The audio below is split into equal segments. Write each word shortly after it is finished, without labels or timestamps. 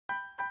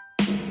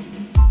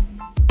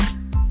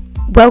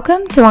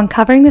Welcome to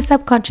Uncovering the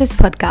Subconscious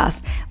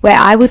podcast, where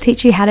I will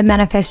teach you how to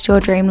manifest your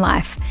dream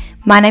life.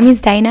 My name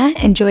is Dana,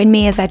 and join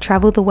me as I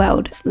travel the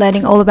world,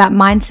 learning all about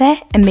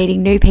mindset and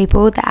meeting new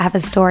people that have a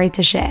story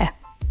to share.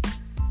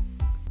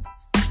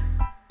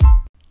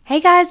 Hey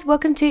guys,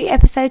 welcome to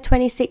episode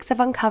 26 of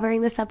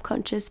Uncovering the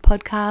Subconscious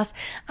podcast.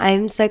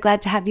 I'm so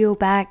glad to have you all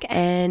back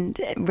and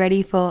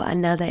ready for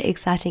another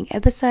exciting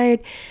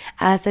episode.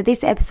 So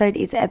this episode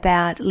is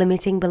about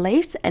limiting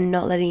beliefs and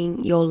not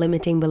letting your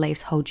limiting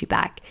beliefs hold you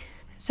back.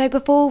 So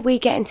before we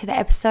get into the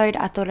episode,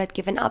 I thought I'd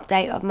give an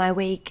update of my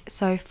week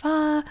so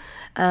far.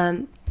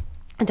 I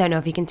don't know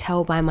if you can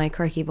tell by my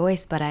croaky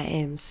voice, but I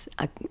am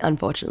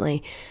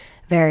unfortunately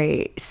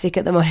very sick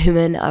at the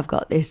moment. I've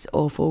got this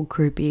awful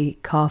croupy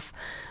cough,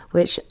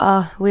 which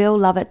we all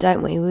love it,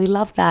 don't we? We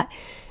love that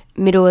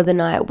middle of the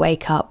night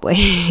wake up where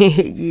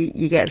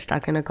you get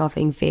stuck in a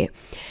coughing fit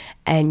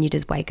and you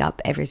just wake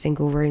up every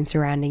single room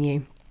surrounding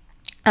you.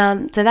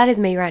 So that is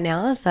me right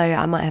now, so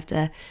I might have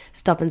to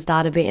stop and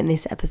start a bit in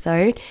this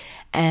episode,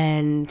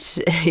 and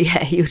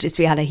yeah, you'll just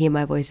be able to hear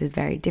my voice is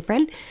very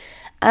different.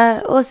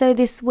 Also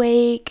this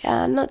week,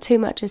 not too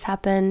much has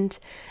happened.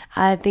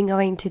 I've been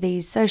going to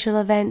these social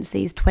events,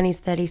 these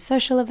 20s, 30s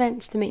social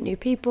events to meet new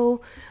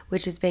people,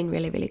 which has been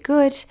really, really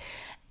good.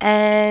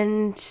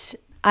 And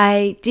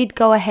I did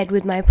go ahead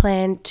with my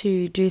plan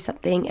to do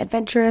something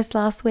adventurous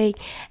last week,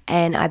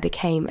 and I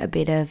became a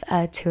bit of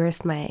a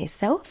tourist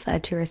myself, a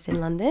tourist in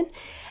London,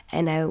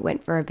 and I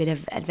went for a bit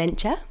of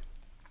adventure.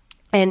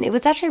 And it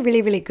was actually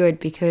really, really good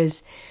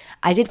because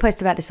I did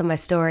post about this on my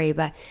story,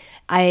 but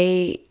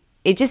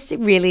it just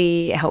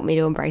really helped me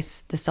to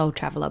embrace the soul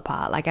traveler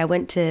part. Like I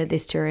went to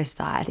this tourist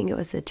site, I think it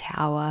was the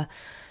Tower.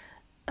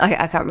 I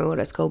can't remember what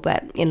it's called,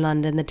 but in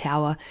London, the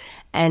Tower.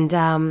 And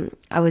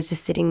I was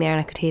just sitting there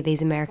and I could hear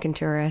these American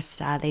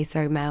tourists, these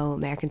male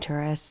American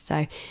tourists.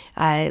 So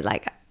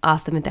I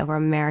asked them if they were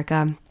from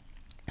America,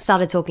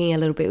 started talking a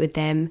little bit with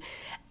them,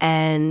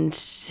 and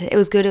it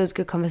was good. It was a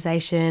good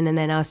conversation. And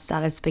then I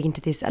started speaking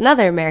to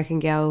another American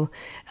girl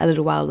a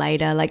little while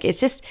later.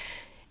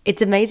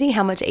 It's amazing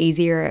how much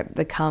easier it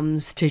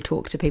becomes to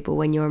talk to people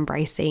when you're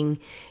embracing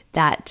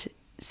that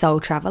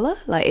soul traveler.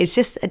 Like it's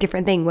just a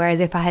different thing.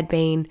 Whereas if I had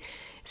been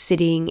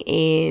sitting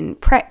in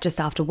prep just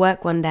after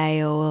work one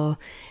day, or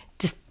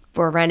just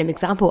for a random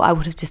example, I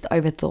would have just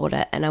overthought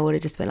it and I would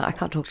have just been like, I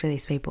can't talk to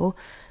these people.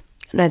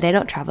 No, they're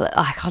not travelers.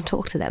 I can't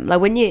talk to them.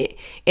 Like when you're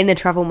in the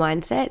travel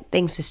mindset,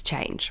 things just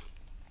change.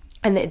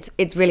 And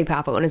it's really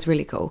powerful and it's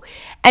really cool.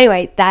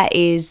 Anyway, that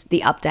is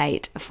the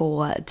update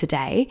for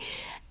today.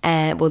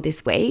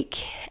 This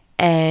week,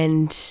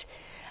 and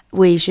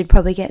we should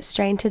probably get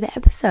straight into the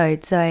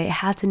episode. So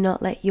how to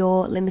not let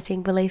your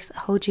limiting beliefs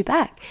hold you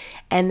back.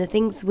 And the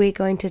things we're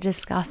going to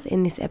discuss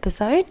in this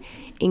episode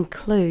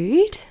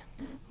include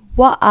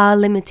what are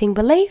limiting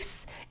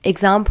beliefs,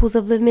 examples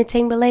of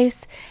limiting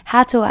beliefs,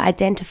 how to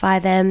identify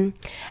them,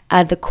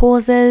 the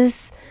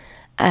causes,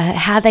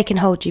 how they can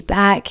hold you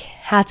back,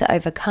 how to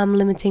overcome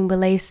limiting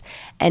beliefs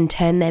and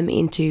turn them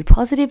into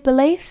positive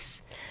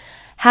beliefs,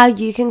 how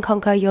you can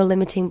conquer your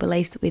limiting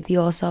beliefs with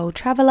your soul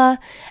traveler,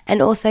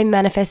 and also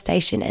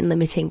manifestation and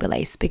limiting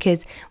beliefs.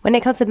 Because when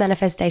it comes to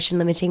manifestation,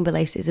 limiting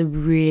beliefs is a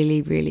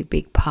really, really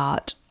big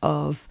part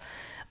of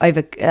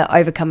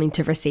overcoming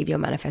to receive your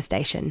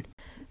manifestation.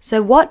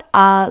 So what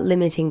are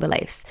limiting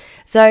beliefs?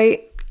 So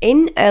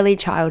in early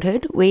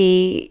childhood,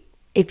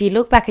 if you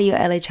look back at your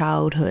early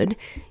childhood,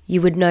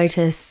 you would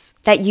notice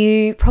that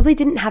you probably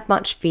didn't have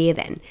much fear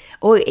then.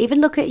 Or even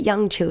look at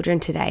young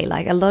children today.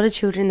 Like a lot of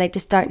children, they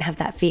just don't have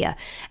that fear.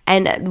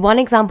 And one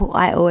example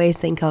I always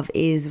think of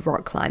is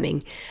rock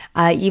climbing.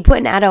 You put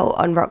an adult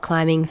on rock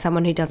climbing,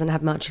 someone who doesn't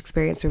have much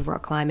experience with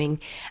rock climbing,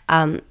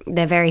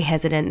 they're very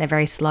hesitant, they're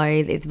very slow,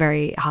 it's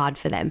very hard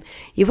for them.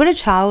 You put a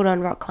child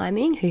on rock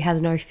climbing who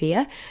has no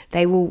fear,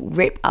 they will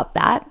rip up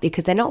that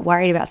because they're not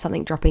worried about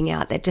something dropping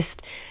out. They're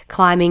just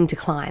climbing to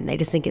climb. They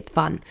just think it's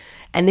fun.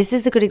 And this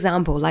is a good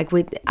example. Like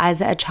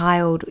as a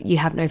child, you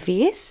have no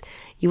fears.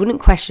 You wouldn't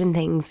question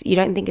things. You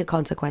don't think of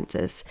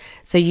consequences.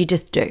 So you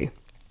just do.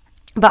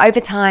 But over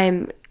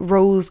time,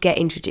 rules get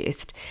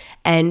introduced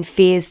and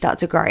fears start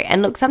to grow.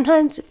 And look,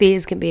 sometimes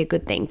fears can be a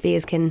good thing.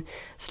 Fears can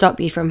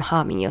stop you from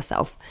harming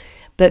yourself.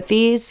 But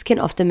fears can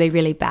often be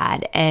really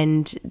bad,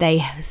 and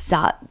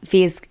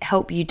fears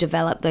help you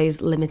develop those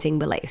limiting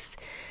beliefs.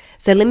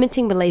 So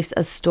limiting beliefs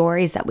are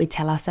stories that we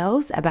tell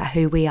ourselves about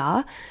who we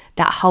are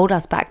that hold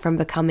us back from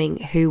becoming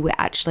who we're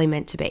actually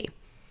meant to be.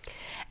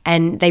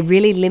 And they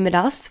really limit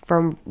us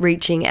from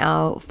reaching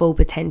our full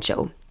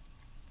potential.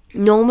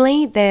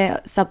 Normally,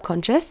 they're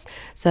subconscious,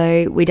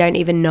 so we don't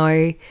even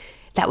know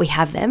that we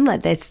have them.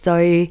 Like they're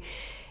so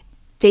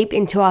deep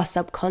into our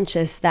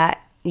subconscious that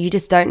you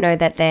just don't know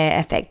that they're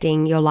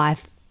affecting your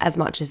life as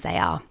much as they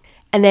are.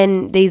 And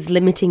then these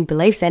limiting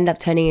beliefs end up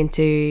turning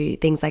into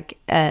things like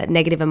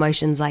negative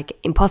emotions like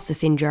imposter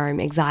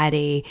syndrome,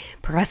 anxiety,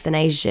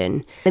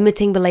 procrastination.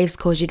 Limiting beliefs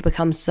cause you to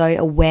become so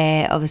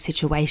aware of a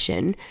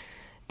situation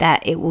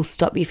that it will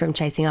stop you from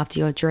chasing after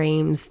your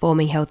dreams,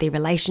 forming healthy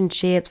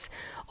relationships,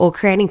 or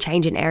creating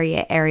change in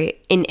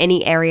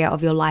any area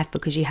of your life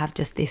because you have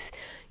just this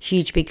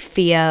huge big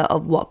fear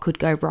of what could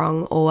go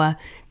wrong, or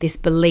this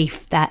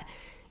belief that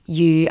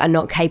you are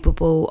not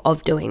capable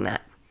of doing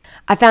that.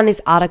 I found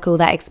this article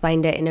that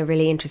explained it in a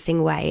really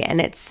interesting way,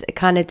 and it's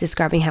kind of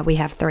describing how we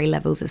have 3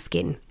 levels of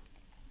skin.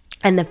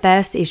 And the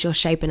first is your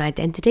shape and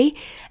identity,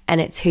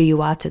 and it's who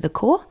you are to the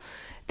core.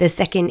 The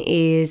second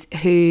is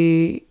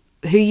who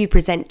you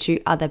present to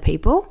other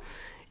people.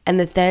 And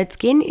the third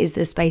skin is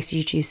the space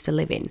you choose to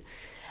live in.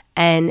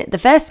 And the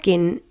first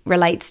skin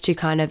relates to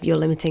kind of your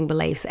limiting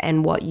beliefs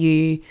and what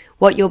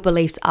your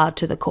beliefs are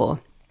to the core.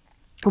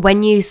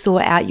 When you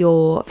sort out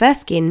your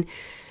first skin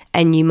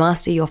and you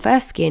master your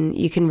first skin,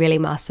 you can really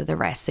master the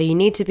rest. So you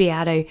need to be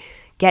able to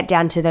get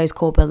down to those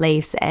core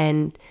beliefs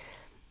and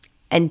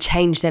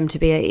change them to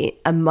be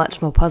a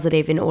much more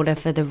positive in order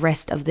for the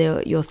rest of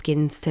your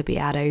skins to be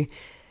able to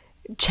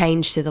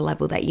change to the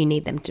level that you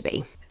need them to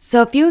be.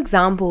 So a few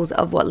examples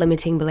of what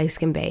limiting beliefs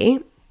can be,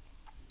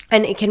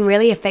 and it can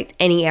really affect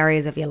any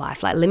areas of your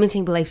life. Like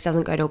limiting beliefs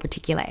doesn't go to a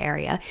particular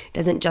area. It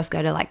doesn't just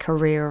go to like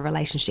career or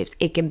relationships.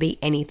 It can be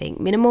anything,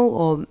 minimal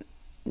or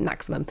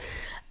maximum.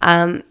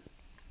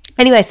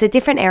 Anyway, so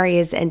different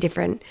areas and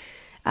different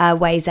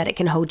ways that it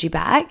can hold you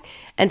back.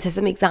 And so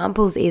some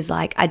examples is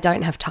like, I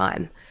don't have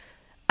time.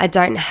 I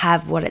don't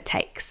have what it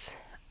takes.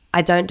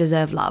 I don't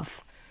deserve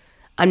love.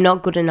 I'm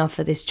not good enough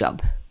for this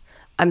job.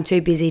 I'm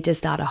too busy to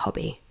start a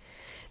hobby.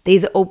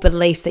 These are all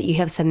beliefs that you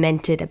have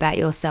cemented about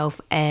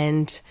yourself,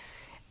 and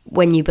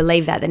when you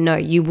believe that, then no,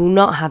 you will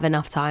not have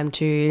enough time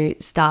to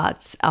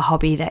start a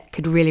hobby that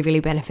could really, really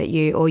benefit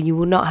you, or you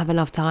will not have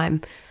enough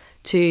time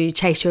to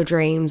chase your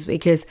dreams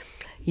because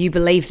you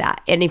believe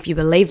that. And if you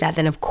believe that,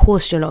 then of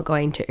course you're not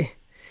going to.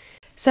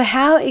 So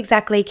how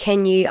exactly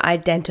can you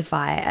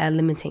identify a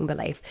limiting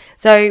belief?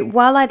 So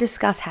while I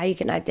discuss how you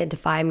can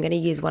identify, I'm going to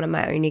use one of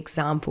my own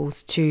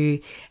examples to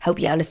help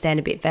you understand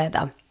a bit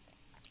further.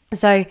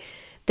 So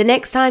the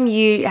next time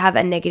you have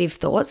a negative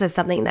thought, so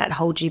something that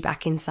holds you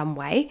back in some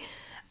way,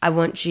 I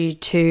want you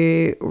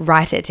to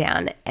write it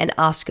down and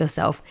ask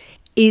yourself,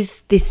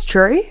 is this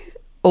true,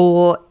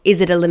 or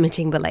is it a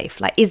limiting belief?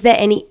 Like, is there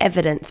any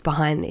evidence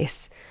behind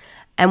this?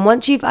 And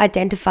once you've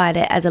identified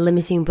it as a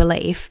limiting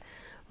belief,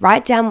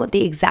 write down what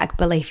the exact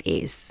belief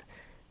is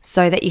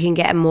so that you can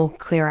get a more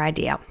clear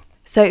idea.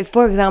 So,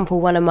 for example,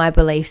 one of my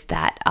beliefs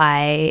that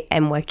I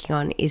am working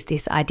on is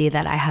this idea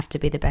that I have to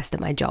be the best at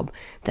my job,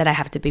 that I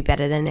have to be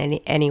better than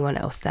anyone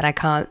else, just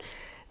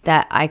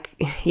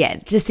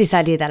this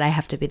idea that I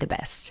have to be the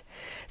best.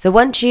 So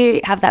once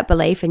you have that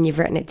belief and you've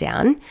written it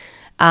down,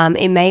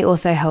 it may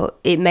also help,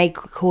 it may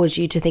cause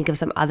you to think of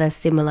some other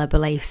similar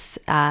beliefs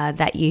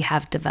that you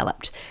have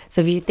developed.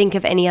 So if you think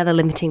of any other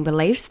limiting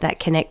beliefs that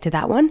connect to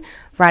that one,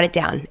 write it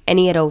down.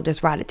 Any at all,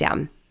 just write it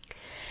down.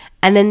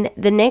 And then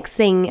the next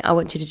thing I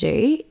want you to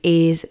do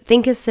is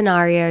think of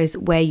scenarios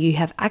where you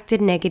have acted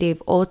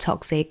negative or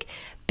toxic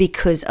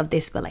because of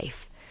this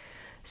belief.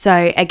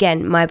 So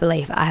again, my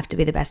belief, I have to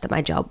be the best at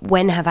my job.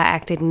 When have I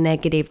acted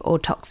negative or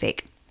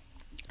toxic?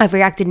 I've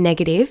reacted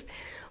negative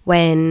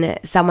when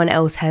someone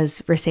else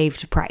has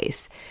received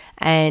praise,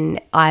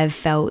 and I've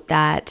felt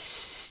that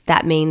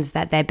that means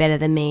that they're better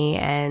than me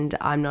and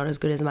I'm not as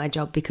good as my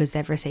job because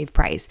they've received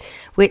praise,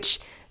 which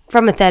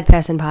from a third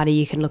person party,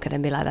 you can look at it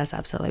and be like, that's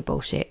absolute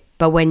bullshit.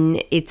 But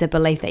when it's a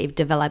belief that you've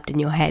developed in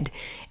your head,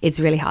 it's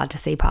really hard to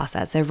see past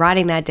that. So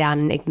writing that down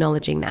and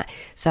acknowledging that.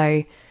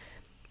 So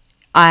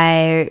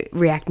I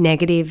react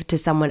negative to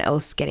someone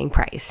else getting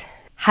praise.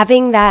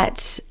 Having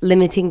that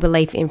limiting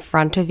belief in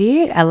front of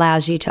you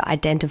allows you to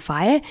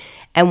identify it.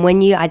 And when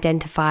you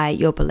identify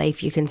your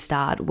belief, you can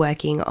start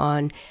working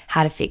on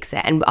how to fix it.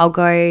 And I'll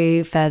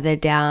go further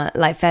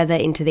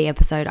into the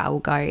episode, I will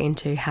go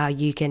into how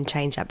you can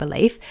change that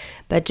belief.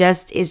 But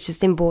it's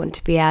just important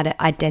to be able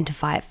to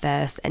identify it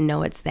first and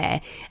know it's there.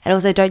 And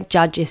also don't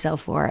judge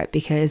yourself for it,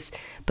 because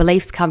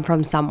beliefs come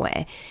from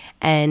somewhere.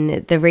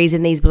 And the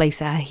reason these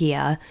beliefs are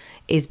here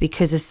is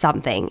because of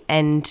something.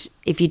 And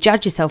if you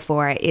judge yourself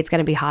for it, it's going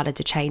to be harder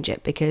to change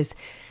it, because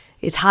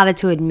it's harder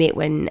to admit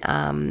when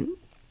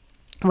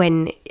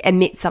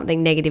admit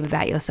something negative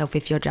about yourself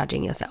if you're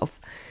judging yourself.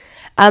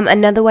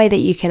 Another way that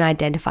you can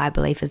identify a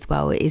belief as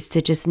well is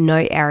to just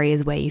note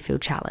areas where you feel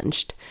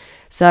challenged.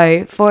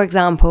 So, for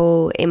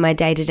example, in my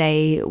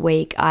day-to-day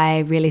week, I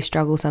really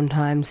struggle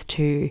sometimes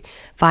to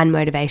find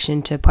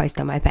motivation to post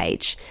on my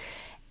page.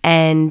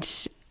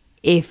 And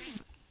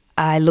if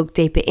I look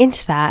deeper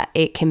into that,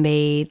 it can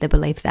be the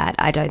belief that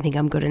I don't think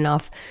I'm good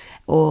enough,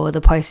 or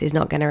the post is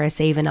not going to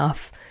receive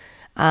enough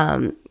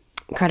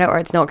credit, or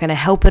it's not going to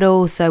help at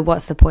all. So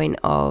what's the point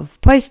of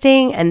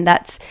posting? And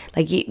that's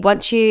like,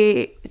 once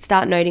you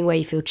start noting where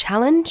you feel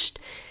challenged,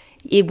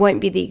 It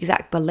won't be the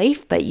exact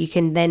belief, but you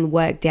can then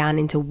work down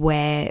into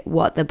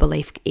what the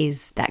belief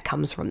is that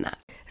comes from that.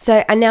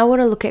 So I now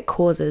want to look at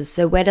causes.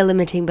 So where do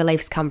limiting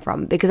beliefs come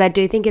from? Because I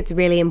do think it's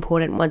really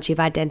important once you've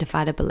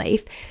identified a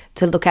belief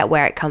to look at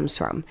where it comes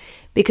from,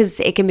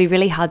 because it can be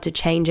really hard to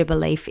change a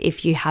belief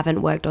if you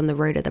haven't worked on the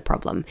root of the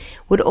problem.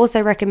 Would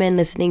also recommend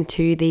listening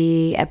to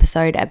the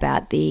episode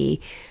about the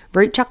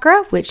root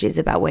chakra, which is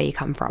about where you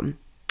come from.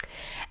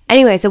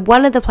 Anyway, so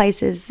one of the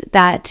places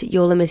that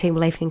your limiting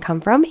belief can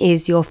come from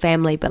is your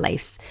family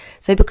beliefs.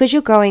 So because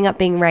you're growing up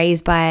being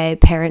raised by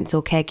parents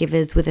or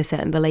caregivers with a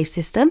certain belief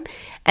system,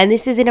 and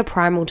this is in a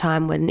primal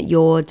time when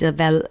you're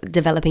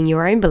developing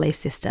your own belief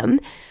system,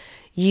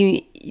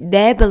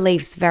 their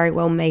beliefs very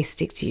well may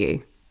stick to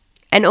you.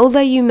 And although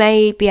you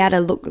may be able to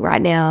look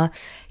right now,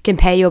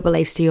 compare your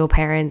beliefs to your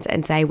parents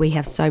and say we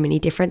have so many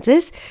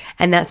differences,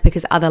 and that's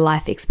because other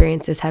life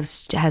experiences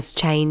has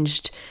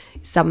changed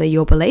some of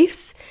your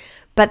beliefs,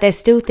 but there's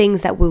still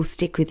things that will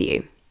stick with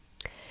you.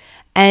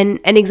 And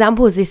an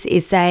example of this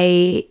is,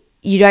 say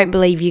you don't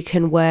believe you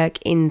can work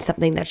in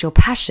something that's your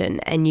passion,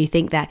 and you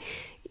think that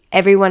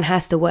everyone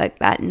has to work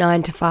that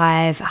 9 to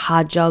 5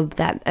 hard job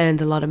that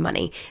earns a lot of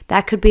money.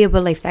 That could be a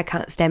belief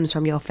that stems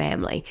from your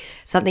family,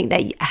 something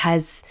that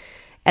has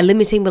a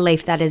limiting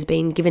belief that has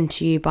been given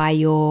to you by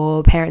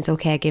your parents or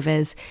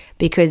caregivers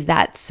because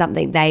that's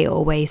something they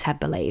always have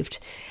believed.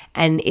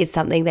 And it's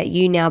something that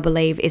you now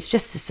believe it's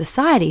just a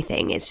society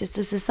thing. It's just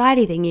a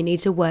society thing. You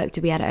need to work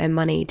to be able to earn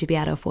money, to be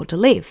able to afford to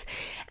live.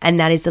 And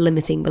that is the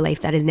limiting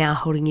belief that is now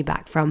holding you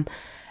back from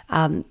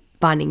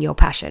finding your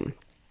passion.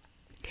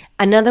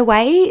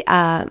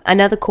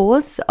 Another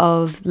cause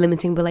of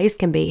limiting beliefs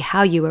can be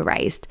how you were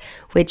raised,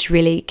 which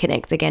really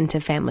connects again to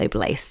family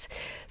beliefs.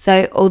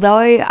 So although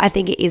I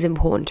think it is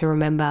important to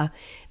remember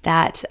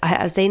that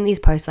I've seen these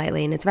posts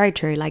lately, and it's very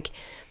true, like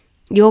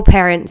your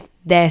parents,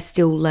 they're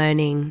still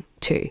learning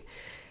too.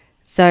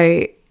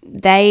 So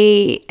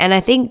and I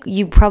think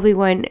we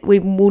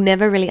will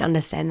never really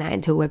understand that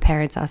until we're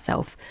parents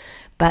ourselves,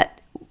 but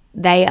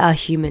they are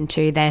human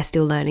too. They're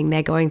still learning.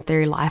 They're going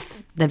through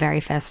life the very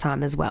first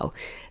time as well.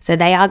 So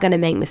they are going to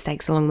make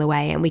mistakes along the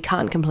way, and we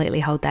can't completely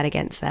hold that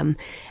against them.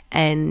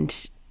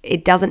 And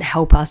it doesn't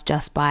help us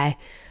just by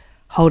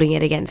holding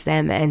it against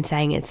them and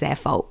saying it's their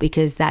fault,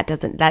 because that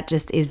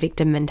just is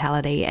victim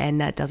mentality,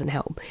 and that doesn't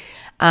help.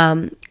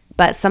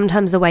 But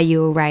sometimes the way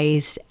you were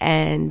raised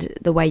and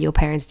the way your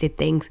parents did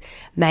things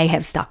may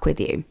have stuck with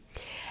you.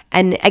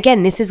 And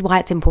again, this is why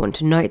it's important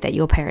to note that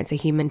your parents are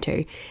human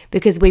too,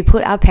 because we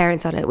put our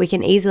parents on it. We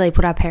can easily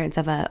put our parents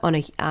on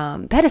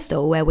a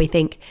pedestal where we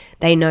think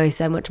they know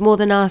so much more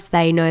than us.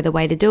 They know the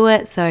way to do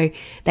it, so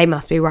they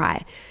must be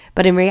right.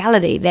 But in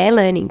reality, they're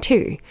learning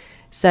too.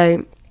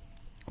 So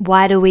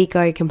why do we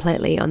go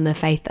completely on the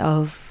faith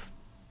of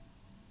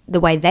the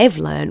way they've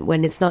learned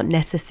when it's not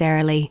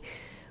necessarily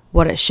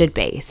what it should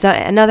be? So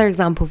another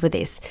example for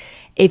this,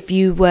 if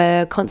you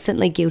were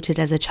constantly guilted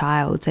as a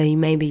child, so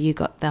maybe you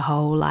got the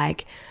whole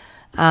like,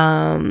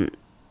 oh,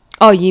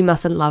 you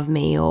mustn't love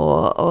me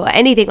or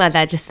anything like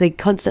that, just the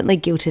constantly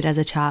guilted as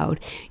a child,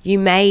 you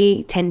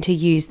may tend to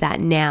use that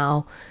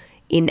now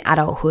in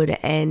adulthood,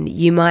 and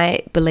you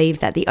might believe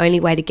that the only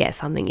way to get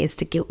something is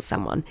to guilt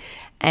someone,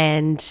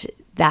 and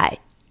that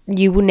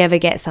you will never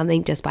get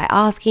something just by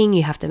asking.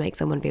 You have to make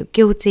someone feel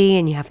guilty,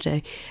 and you have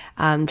to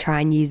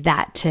try and use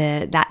that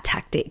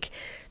tactic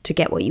to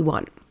get what you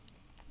want.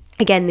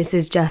 Again, this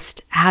is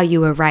just how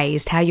you were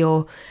raised, how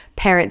your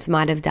parents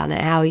might have done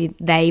it, how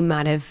they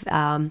might have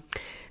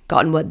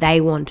gotten what they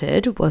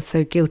wanted was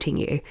through guilting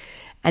you.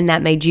 And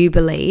that made you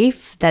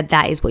believe that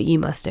that is what you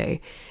must do.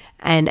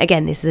 And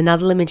again, this is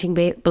another limiting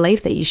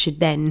belief that you should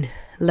then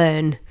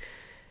learn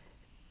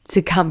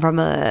to come from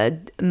a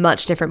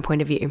much different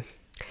point of view.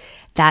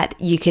 That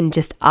you can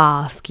just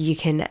ask, you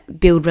can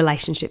build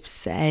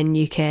relationships, and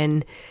you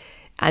can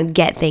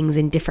get things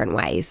in different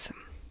ways.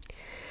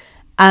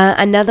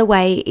 Another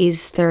way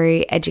is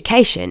through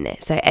education.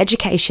 So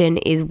education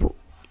is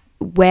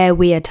where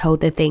we are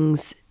told the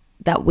things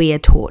that we are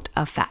taught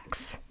are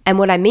facts. And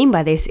what I mean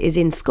by this is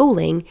in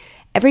schooling,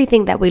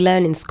 everything that we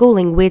learn in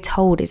schooling, we're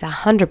told is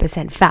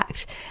 100%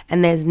 fact.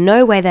 And there's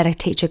no way that a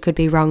teacher could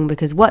be wrong,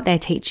 because what they're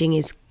teaching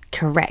is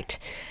correct.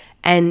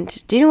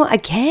 And do you know what?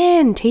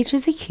 Again,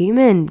 teachers are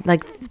human.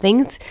 Like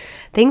things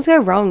go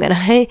wrong.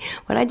 And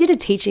when I did a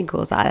teaching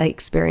course, I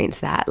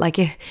experienced that. Like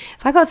if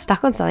I got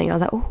stuck on something, I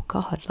was like, oh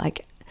God,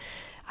 like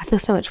I feel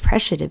so much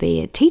pressure to be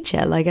a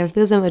teacher. Like I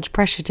feel so much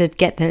pressure to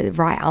get the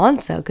right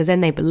answer, because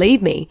then they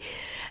believe me.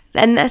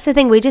 And that's the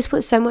thing. We just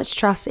put so much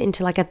trust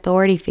into like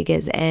authority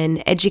figures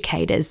and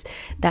educators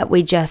that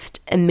we just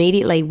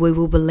immediately, we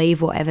will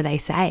believe whatever they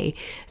say.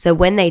 So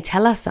when they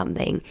tell us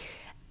something,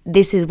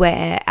 this is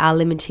where our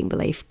limiting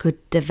belief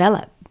could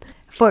develop.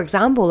 For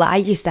example, I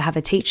used to have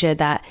a teacher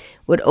that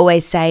would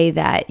always say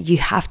that you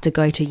have to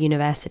go to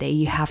university,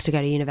 you have to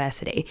go to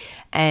university.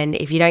 And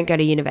if you don't go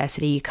to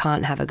university, you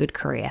can't have a good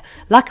career.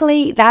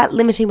 Luckily, that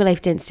limiting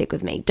belief didn't stick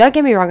with me. Don't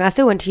get me wrong, I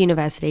still went to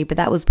university, but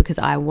that was because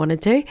I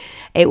wanted to.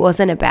 It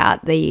wasn't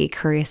about the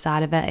career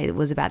side of it, it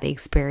was about the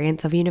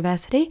experience of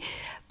university.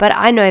 But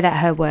I know that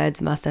her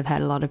words must have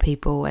hurt a lot of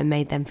people and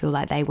made them feel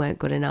like they weren't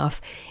good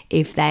enough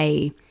if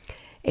they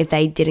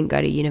didn't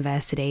go to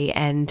university.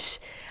 And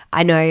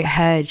I know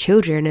her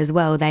children as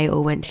well, they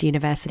all went to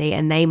university,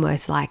 and they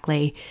most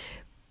likely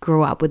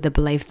grew up with the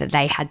belief that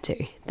they had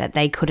to, that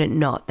they couldn't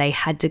not. They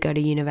had to go to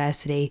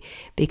university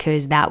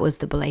because that was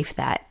the belief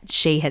that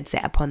she had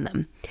set upon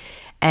them.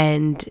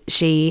 And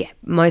she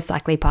most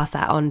likely passed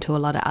that on to a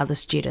lot of other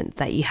students,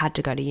 that you had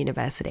to go to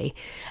university.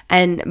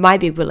 And my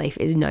big belief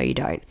is no, you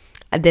don't.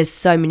 There's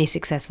so many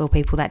successful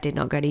people that did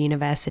not go to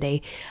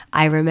university.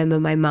 I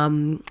remember my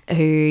mum,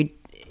 who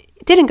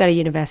didn't go to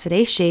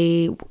university.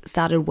 She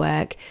started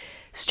work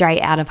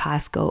straight out of high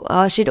school.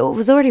 She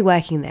was already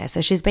working there.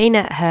 So she's been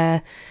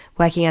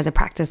working as a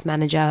practice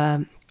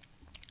manager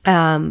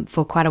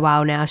for quite a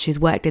while now. She's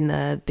worked in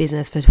the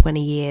business for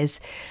 20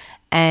 years.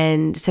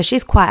 And so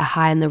she's quite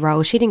high in the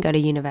role. She didn't go to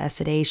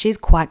university. She's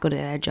quite good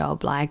at her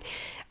job. Like,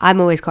 I'm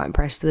always quite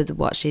impressed with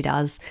what she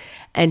does.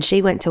 And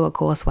she went to a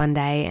course one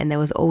day, and there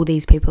was all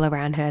these people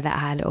around her that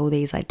had all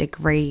these like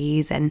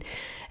degrees, and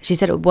she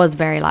said it was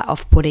very like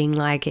off-putting,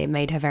 like it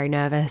made her very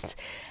nervous.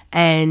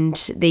 And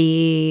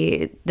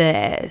the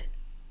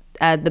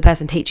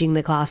person teaching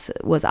the class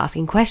was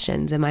asking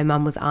questions, and my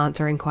mum was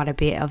answering quite a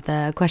bit of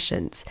the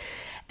questions.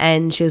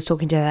 And she was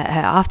talking to her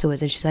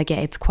afterwards, and she's like,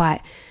 yeah, it's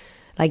quite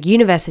like,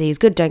 university is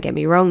good, don't get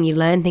me wrong, you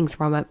learn things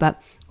from it,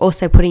 but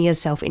also putting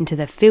yourself into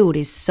the field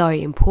is so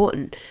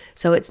important.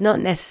 So it's not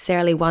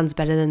necessarily one's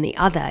better than the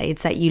other.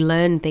 It's that you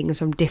learn things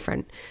from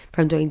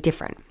doing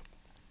different.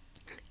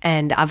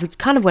 And I've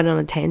kind of went on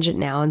a tangent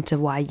now into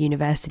why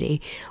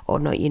university or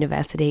not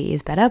university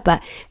is better,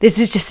 but this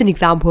is just an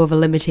example of a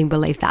limiting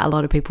belief that a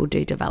lot of people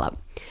do develop.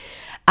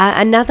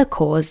 Another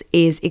cause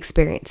is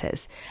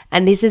experiences.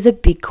 And this is a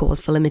big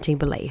cause for limiting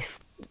belief,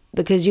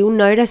 because you'll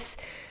notice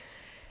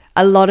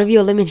a lot of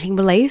your limiting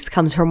beliefs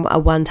comes from a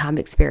one-time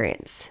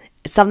experience.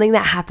 It's something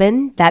that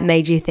happened that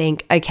made you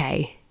think,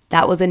 okay,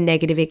 that was a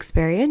negative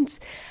experience.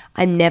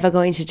 I'm never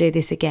going to do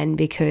this again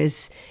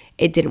because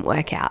it didn't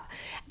work out.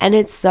 And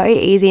it's so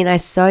easy, and I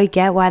so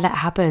get why that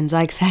happens.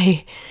 Like,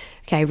 say,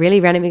 okay, really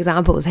random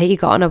examples. Hey, you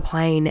got on a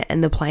plane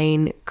and the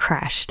plane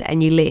crashed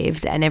and you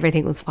lived and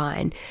everything was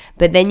fine.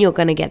 But then you're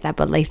going to get that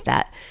belief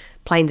that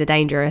planes are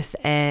dangerous,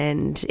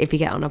 and if you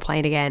get on a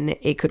plane again,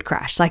 it could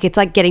crash. Like, it's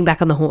like getting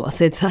back on the horse.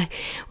 It's like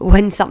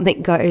when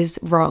something goes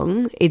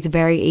wrong, it's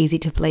very easy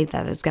to believe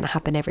that it's going to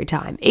happen every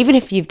time, even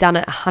if you've done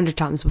it 100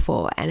 times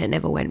before and it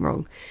never went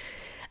wrong.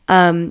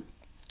 An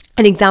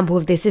example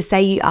of this is,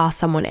 say you ask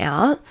someone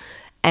out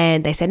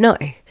and they said no,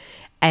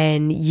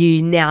 and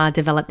you now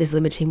develop this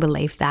limiting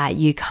belief that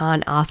you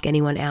can't ask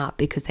anyone out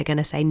because they're going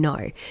to say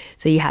no.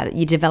 So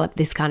you develop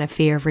this kind of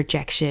fear of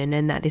rejection,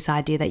 and that this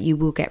idea that you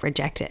will get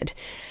rejected.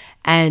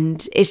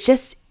 And it's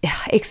just,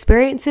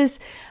 experiences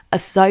are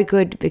so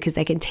good because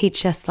they can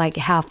teach us like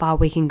how far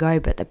we can go.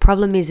 But the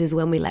problem is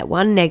when we let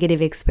one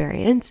negative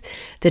experience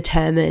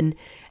determine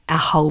our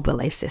whole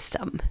belief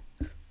system.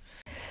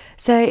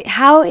 So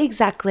how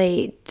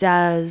exactly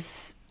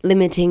does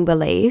limiting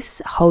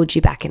beliefs hold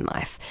you back in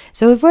life?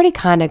 So we've already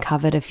kind of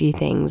covered a few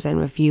things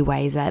and a few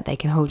ways that they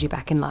can hold you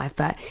back in life,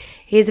 but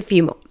here's a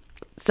few more.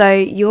 So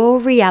your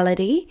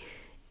reality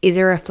is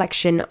a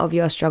reflection of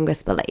your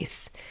strongest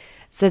beliefs.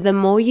 So the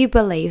more you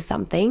believe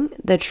something,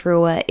 the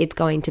truer it's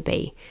going to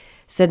be.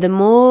 So the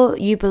more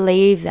you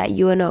believe that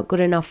you are not good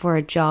enough for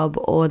a job,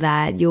 or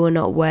that you are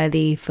not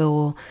worthy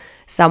for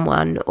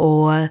someone,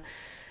 or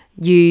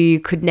you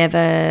could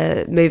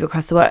never move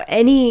across the world,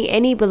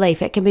 any belief,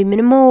 it can be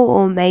minimal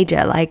or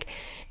major, like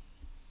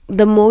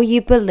the more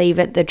you believe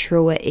it, the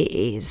truer it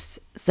is.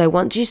 So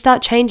once you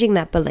start changing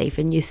that belief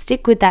and you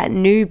stick with that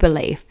new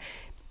belief,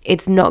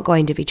 it's not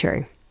going to be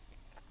true.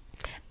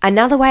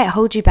 Another way it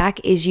holds you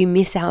back is you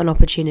miss out on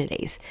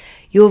opportunities.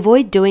 You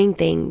avoid doing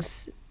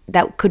things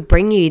that could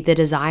bring you the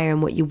desire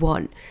and what you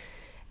want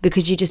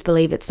because you just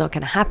believe it's not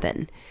going to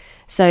happen.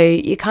 So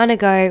you kind of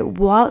go,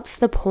 what's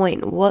the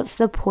point? What's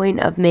the point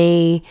of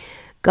me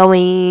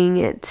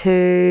going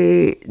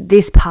to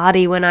this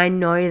party when I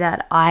know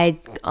that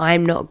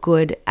I'm not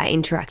good at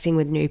interacting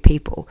with new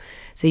people?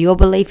 So your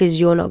belief is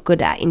you're not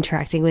good at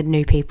interacting with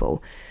new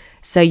people.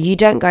 So you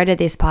don't go to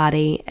this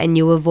party and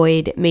you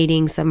avoid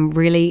meeting some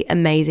really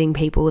amazing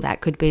people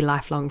that could be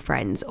lifelong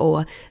friends,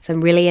 or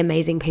some really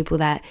amazing people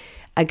that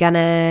are going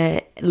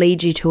to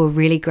lead you to a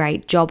really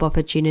great job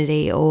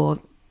opportunity or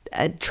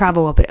a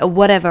travel or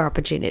whatever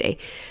opportunity.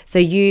 So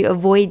you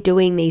avoid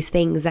doing these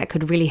things that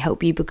could really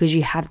help you because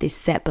you have this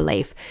set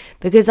belief.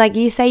 Because like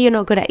you say, you're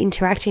not good at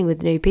interacting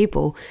with new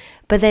people,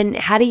 but then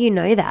how do you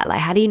know that? Like,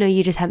 how do you know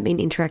you just haven't been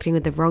interacting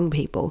with the wrong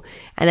people,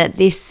 and that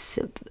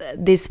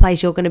this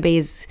place you're going to be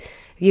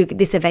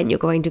this event you're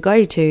going to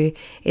go to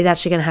is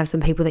actually going to have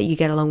some people that you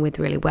get along with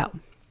really well?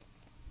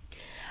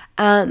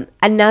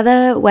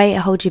 Another way it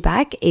holds you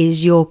back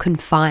is you're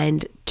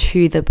confined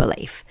to the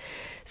belief.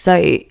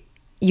 So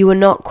you are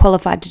not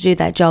qualified to do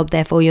that job,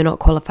 therefore you're not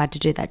qualified to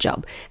do that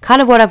job.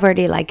 Kind of what I've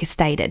already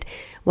stated.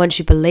 Once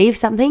you believe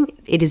something,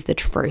 it is the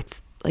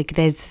truth.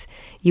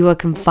 You are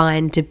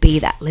confined to be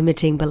that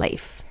limiting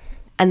belief.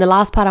 And the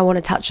last part I want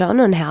to touch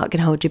on how it can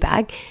hold you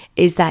back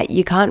is that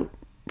you can't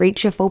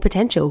reach your full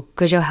potential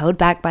because you're held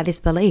back by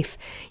this belief.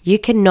 You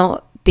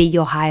cannot be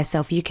your higher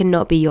self. You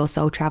cannot be your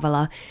soul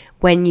traveler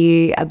when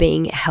you are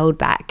being held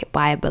back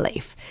by a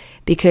belief,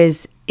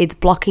 because it's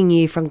blocking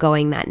you from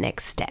going that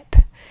next step.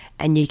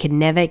 And you can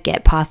never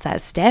get past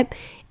that step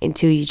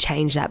until you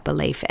change that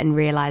belief and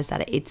realize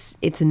that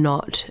it's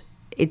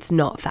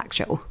not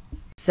factual.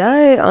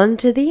 So on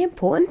to the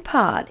important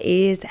part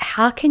is,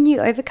 how can you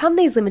overcome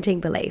these limiting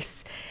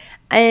beliefs?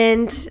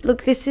 And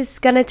look, this is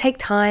going to take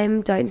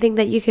time. Don't think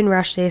that you can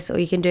rush this, or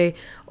you can do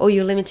all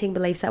your limiting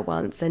beliefs at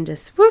once and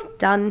just whoop,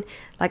 done.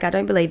 I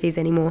don't believe these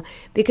anymore,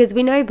 because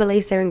we know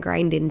beliefs are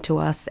ingrained into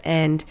us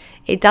and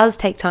it does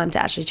take time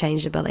to actually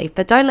change the belief.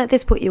 But don't let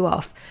this put you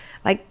off.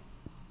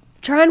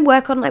 Try and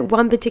work on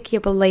one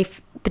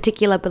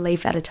particular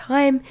belief at a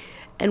time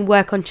and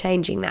work on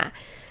changing that.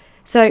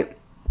 So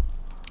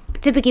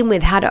to begin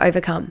with, how to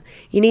overcome,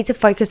 you need to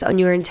focus on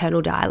your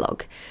internal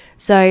dialogue.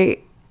 So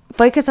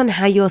focus on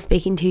how you're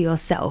speaking to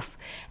yourself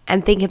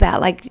and think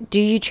about,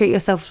 do you treat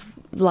yourself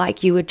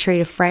like you would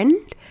treat a friend?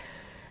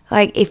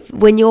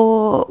 When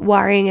you're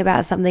worrying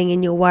about something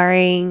and you're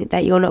worrying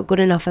that you're not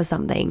good enough for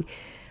something,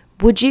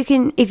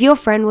 if your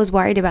friend was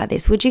worried about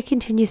this, would you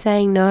continue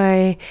saying,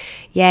 no,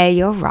 yeah,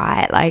 you're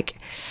right.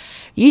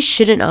 You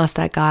shouldn't ask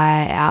that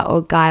guy out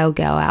or girl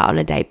out on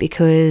a date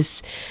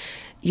because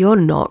you're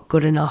not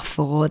good enough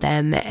for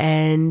them.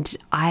 And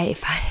I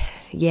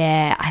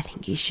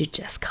think you should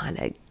just kind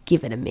of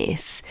give it a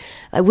miss.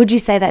 Would you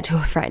say that to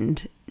a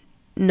friend?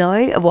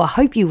 No. Well, I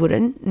hope you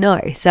wouldn't.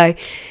 No. So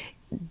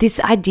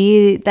this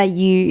idea that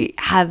you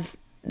have,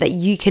 that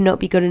you cannot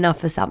be good enough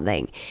for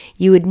something,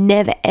 you would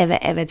never, ever,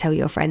 ever tell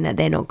your friend that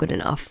they're not good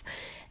enough,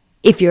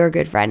 if you're a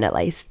good friend at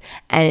least.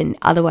 And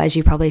otherwise,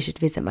 you probably should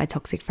visit my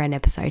toxic friend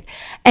episode.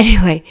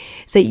 Anyway,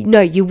 so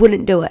no, you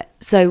wouldn't do it.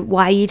 So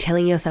why are you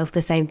telling yourself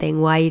the same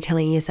thing? Why are you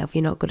telling yourself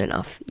you're not good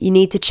enough? You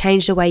need to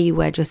change the way you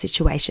word your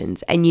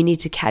situations, and you need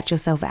to catch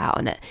yourself out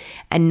on it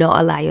and not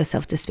allow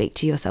yourself to speak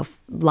to yourself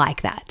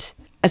like that.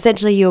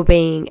 Essentially, you're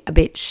being a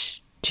bitch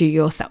to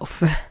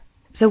yourself.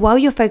 So while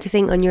you're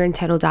focusing on your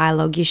internal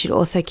dialogue, you should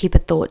also keep a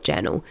thought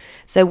journal.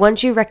 So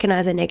once you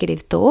recognize a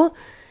negative thought,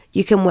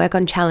 you can work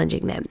on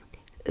challenging them.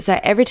 So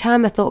every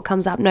time a thought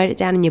comes up, note it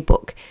down in your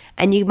book.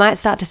 And you might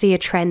start to see a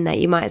trend that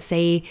you might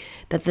see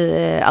that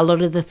a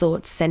lot of the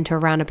thoughts center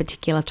around a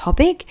particular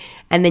topic.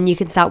 And then you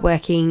can start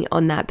working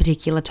on that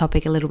particular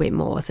topic a little bit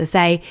more. So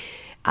say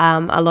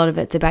a lot of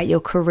it's about your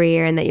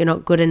career and that you're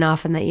not good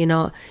enough and that you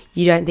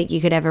don't think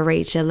you could ever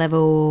reach a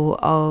level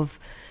of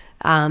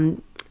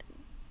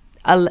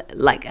a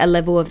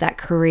level of that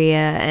career,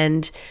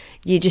 and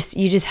you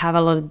just have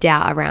a lot of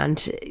doubt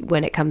around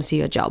when it comes to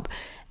your job.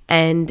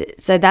 And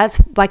so that's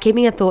by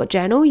keeping a thought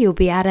journal, you'll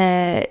be able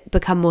to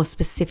become more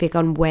specific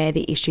on where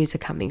the issues are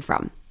coming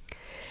from.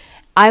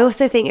 I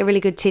also think a really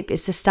good tip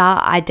is to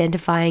start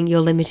identifying your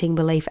limiting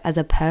belief as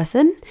a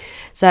person.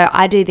 So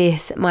I do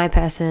this. My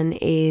person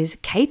is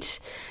Kate.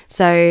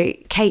 So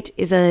Kate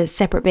is a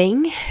separate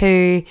being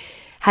who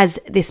has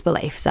this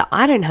belief. So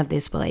I don't have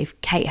this belief.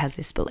 Kate has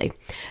this belief.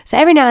 So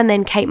every now and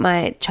then Kate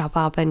might chop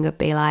up and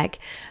be like,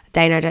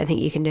 Dana, I don't think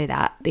you can do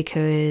that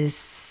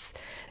because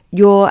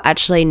you're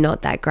actually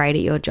not that great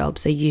at your job,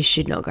 so you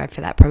should not go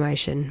for that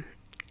promotion.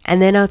 And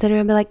then I'll turn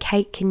around and be like,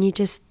 Kate, can you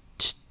just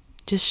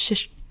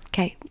shush,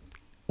 Kate?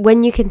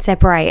 When you can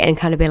separate and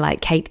kind of be like,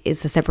 Kate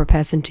is a separate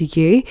person to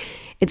you,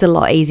 it's a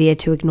lot easier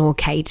to ignore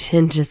Kate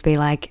and just be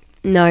like,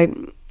 no,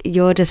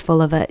 you're just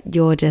full of it.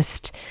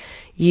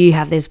 You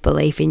have this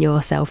belief in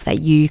yourself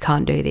that you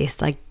can't do this.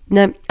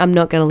 No, I'm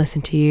not going to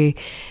listen to you.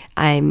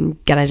 I'm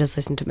going to just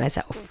listen to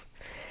myself.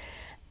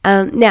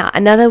 Now,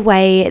 another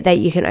way that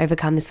you can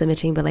overcome this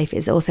limiting belief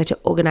is also to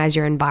organize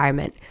your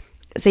environment.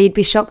 So you'd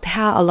be shocked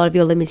how a lot of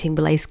your limiting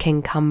beliefs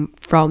can come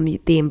from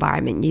the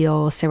environment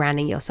you're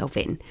surrounding yourself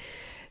in.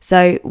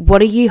 So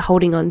what are you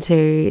holding on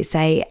to,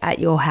 say, at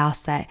your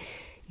house that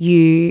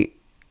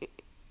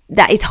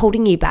is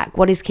holding you back?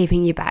 What is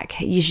keeping you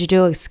back? You should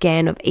do a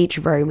scan of each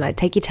room.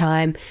 Take your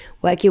time,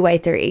 work your way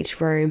through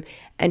each room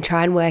and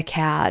try and work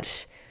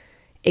out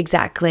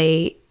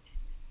exactly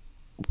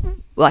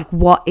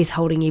what is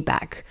holding you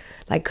back.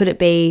 Could it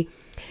be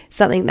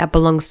something that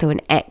belongs to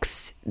an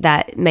ex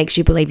that makes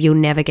you believe you'll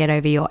never get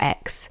over your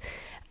ex?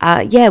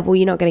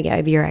 You're not going to get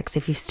over your ex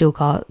if you've still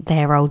got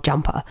their old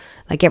jumper.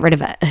 Get rid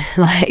of it.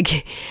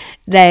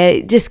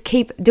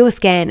 Do a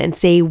scan and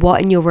see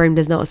what in your room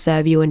does not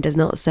serve you and does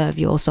not serve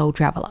your soul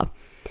traveler.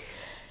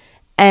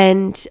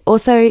 And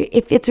also,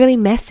 if it's really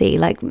messy,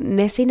 like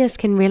messiness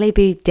can really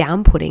be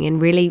down-putting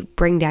and really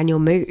bring down your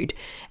mood.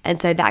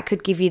 And so that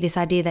could give you this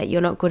idea that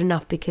you're not good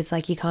enough because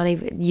like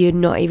you're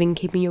not even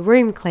keeping your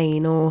room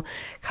clean, or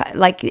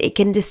like it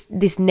can just,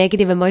 this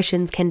negative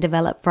emotions can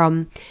develop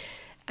from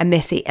a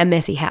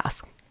messy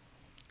house.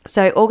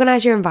 So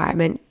organize your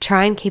environment,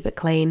 try and keep it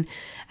clean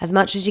as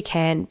much as you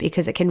can,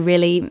 because it can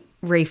really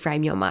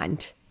reframe your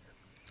mind.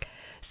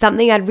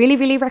 Something I'd really,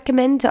 really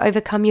recommend to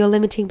overcome your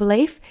limiting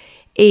belief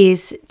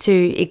is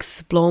to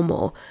explore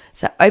more.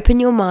 So open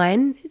your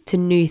mind to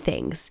new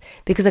things,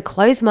 because a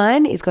closed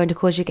mind is going to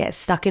cause you to get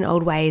stuck in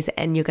old ways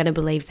and you're going to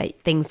believe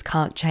that things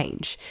can't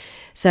change.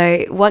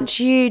 So once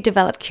you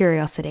develop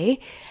curiosity,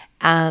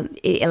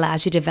 it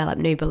allows you to develop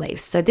new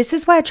beliefs. So this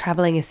is why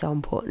traveling is so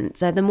important.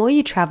 So the more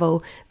you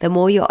travel, the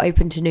more you're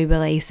open to new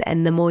beliefs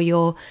and the more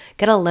you're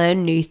going to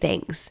learn new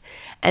things.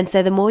 And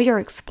so the more you're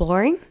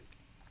exploring,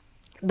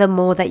 the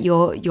more that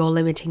your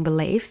limiting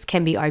beliefs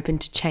can be open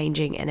to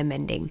changing and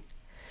amending.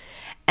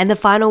 And the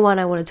final one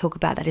I want to talk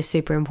about that is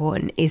super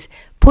important is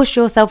push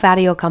yourself out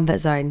of your comfort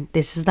zone.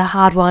 This is the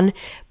hard one,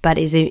 but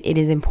it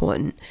is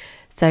important.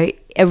 So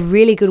a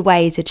really good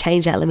way to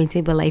change that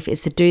limiting belief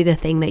is to do the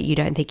thing that you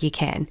don't think you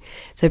can.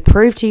 So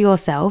prove to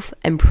yourself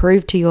and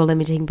prove to your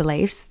limiting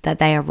beliefs that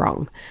they are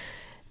wrong.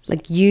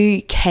 Like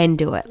you can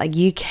do it. Like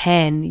you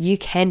can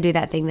do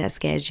that thing that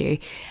scares you.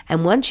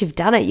 And once you've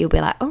done it, you'll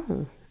be like,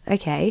 oh,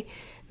 okay,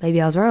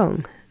 maybe I was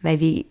wrong.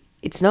 Maybe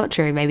it's not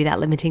true. Maybe that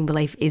limiting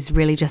belief is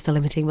really just a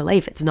limiting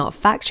belief. It's not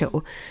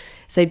factual.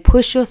 So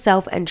push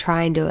yourself and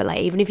try and do it. Like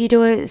even if you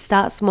do it,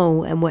 start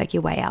small and work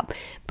your way up,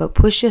 but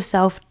push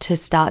yourself to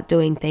start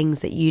doing things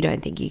that you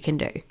don't think you can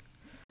do.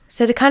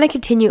 So to kind of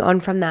continue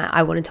on from that,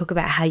 I want to talk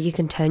about how you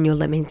can turn your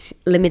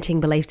limiting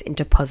beliefs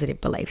into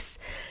positive beliefs.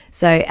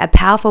 So a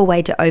powerful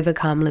way to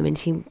overcome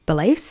limiting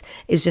beliefs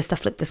is just to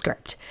flip the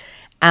script.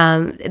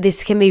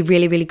 This can be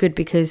really, really good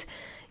because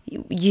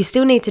you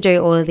still need to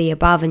do all of the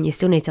above and you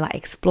still need to like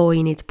explore,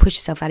 you need to push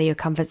yourself out of your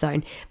comfort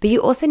zone, but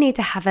you also need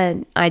to have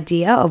an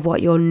idea of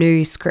what your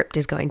new script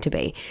is going to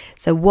be.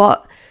 So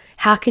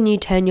how can you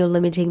turn your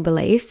limiting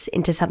beliefs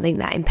into something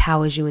that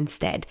empowers you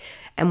instead?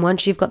 And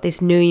once you've got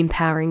this new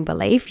empowering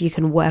belief, you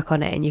can work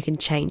on it and you can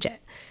change it.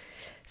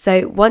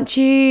 So once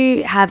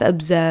you have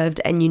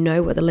observed and you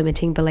know what the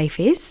limiting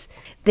belief is,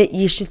 that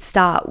you should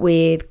start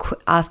with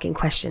asking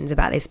questions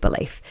about this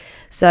belief.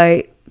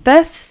 So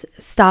first,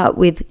 start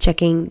with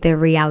checking the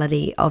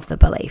reality of the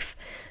belief.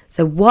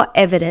 So what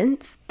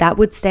evidence that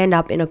would stand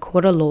up in a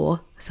court of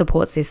law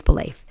supports this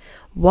belief?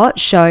 What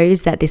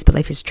shows that this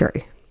belief is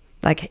true?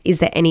 Like, is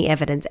there any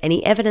evidence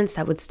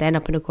that would stand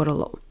up in a court of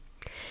law?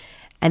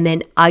 And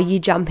then, are you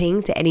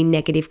jumping to any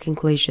negative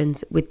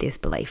conclusions with this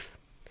belief?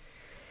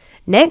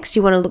 Next,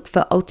 you want to look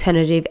for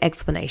alternative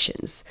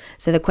explanations.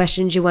 So the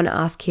questions you want to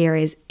ask here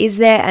is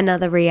there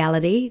another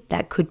reality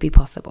that could be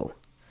possible?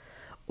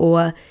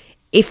 Or,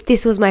 if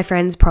this was my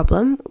friend's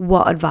problem,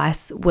 what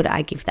advice would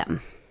I give them?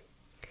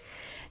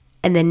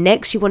 And then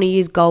next, you want to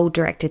use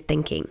goal-directed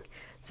thinking.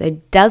 So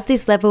does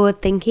this level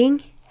of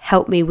thinking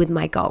help me with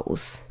my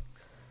goals?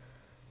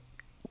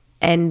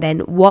 And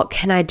then what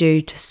can I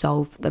do to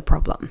solve the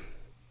problem?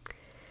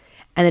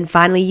 And then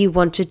finally, you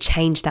want to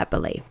change that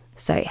belief.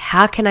 So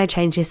how can I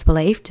change this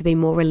belief to be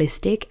more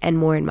realistic and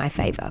more in my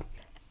favor?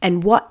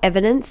 And what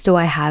evidence do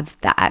I have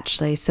that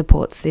actually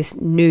supports this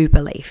new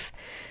belief?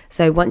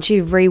 So once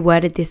you've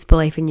reworded this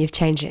belief and you've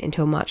changed it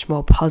into a much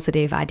more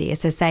positive idea.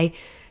 So say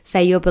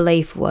your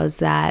belief was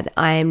that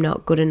I am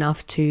not good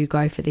enough to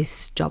go for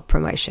this job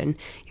promotion.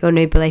 Your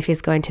new belief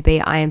is going to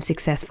be I am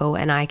successful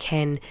and I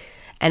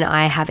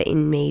have it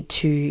in me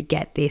to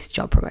get this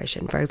job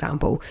promotion, for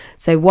example.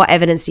 So what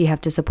evidence do you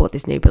have to support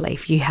this new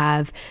belief? You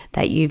have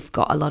that you've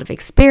got a lot of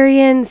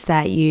experience,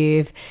 that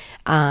you've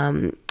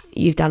done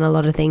a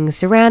lot of things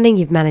surrounding,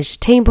 you've managed a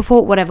team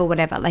before, whatever.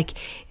 Like,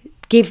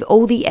 give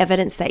all the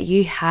evidence that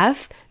you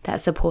have that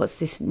supports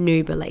this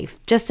new belief,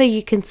 just so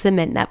you can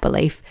cement that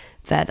belief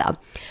further.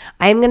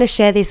 I am going to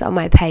share this on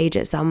my page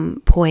at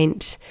some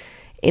point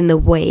in the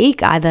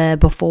week, either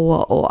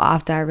before or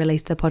after I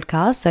release the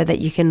podcast, so that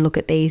you can look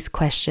at these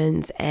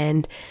questions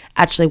and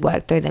actually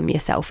work through them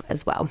yourself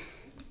as well.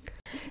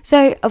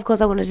 So, of course,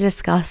 I want to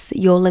discuss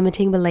your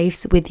limiting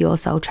beliefs with your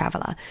soul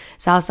traveler.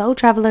 So our soul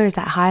traveler is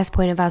that highest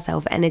point of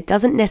ourself, and it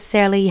doesn't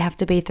necessarily have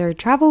to be through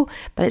travel,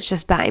 but it's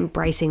just about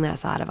embracing that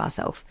side of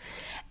ourself.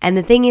 And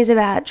the thing is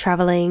about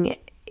traveling,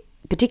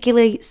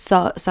 particularly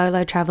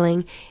solo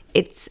traveling,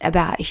 it's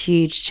about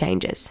huge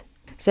changes.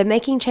 So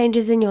making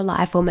changes in your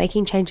life or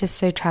making changes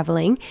through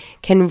traveling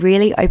can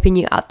really open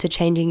you up to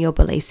changing your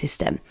belief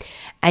system.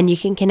 And you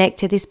can connect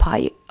to this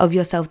part of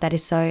yourself that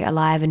is so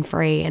alive and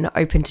free and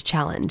open to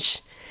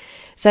challenge.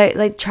 So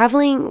like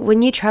traveling,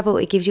 when you travel,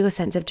 it gives you a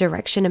sense of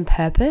direction and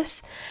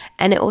purpose.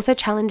 And it also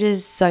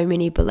challenges so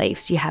many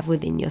beliefs you have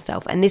within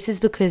yourself. And this is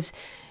because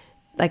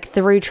like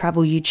through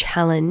travel, you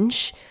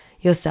challenge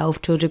yourself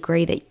to a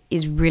degree that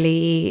is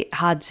really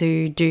hard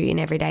to do in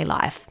everyday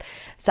life.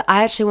 So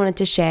I actually wanted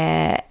to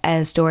share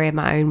a story of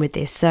my own with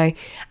this. So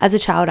as a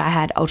child, I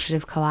had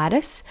ulcerative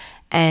colitis,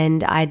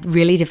 And I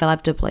really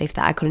developed a belief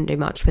that I couldn't do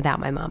much without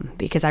my mum,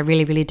 because I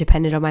really, really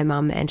depended on my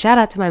mum. And shout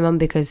out to my mum,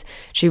 because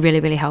she really,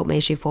 really helped me.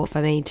 She fought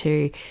for me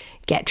to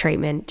get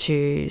treatment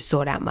to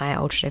sort out my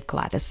ulcerative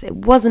colitis. It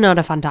was not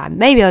a fun time.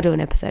 Maybe I'll do an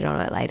episode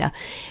on it later.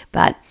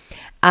 But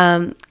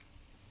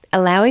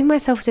allowing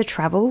myself to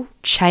travel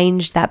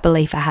changed that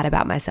belief I had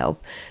about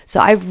myself. So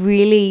I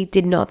really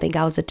did not think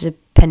I was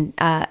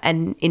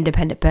an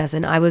independent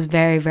person. I was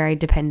very, very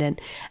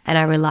dependent, and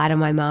I relied on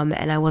my mum,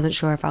 and I wasn't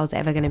sure if I was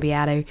ever going to be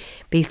able to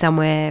be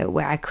somewhere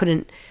where I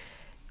couldn't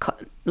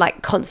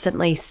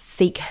constantly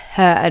seek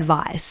her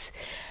advice.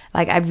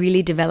 Like, I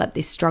really developed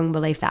this strong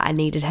belief that I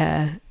needed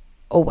her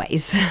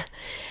always.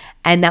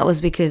 And that was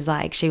because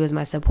she was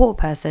my support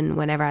person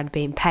whenever I'd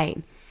be in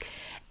pain.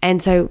 And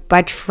so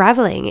by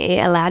traveling, it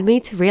allowed me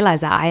to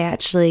realize that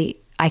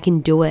I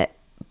can do it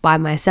by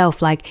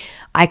myself. Like,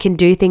 I can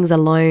do things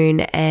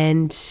alone,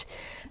 and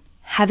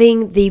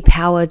having the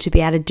power to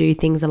be able to do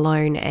things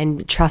alone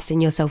and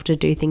trusting yourself to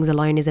do things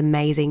alone is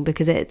amazing,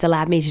 because it's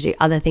allowed me to do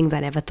other things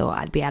I never thought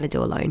I'd be able to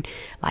do alone,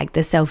 like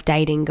the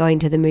self-dating, going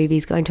to the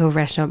movies, going to a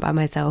restaurant by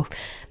myself.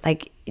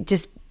 Like,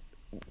 just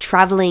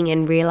traveling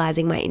and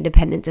realizing my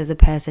independence as a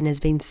person has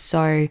been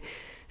so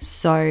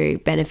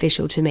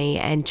beneficial to me,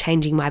 and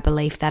changing my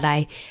belief that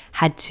I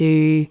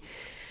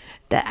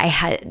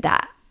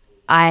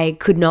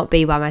could not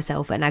be by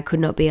myself, and I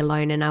could not be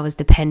alone, and I was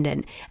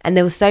dependent. And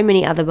there were so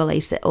many other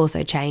beliefs that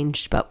also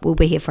changed, but we'll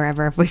be here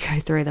forever if we go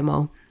through them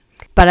all.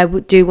 But I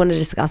do want to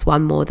discuss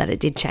one more that it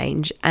did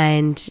change,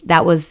 and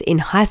that was in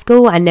high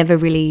school. I never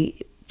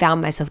really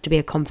found myself to be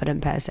a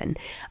confident person.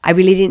 I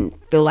really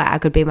didn't feel like I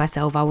could be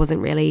myself. I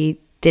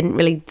didn't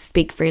really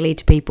speak freely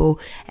to people,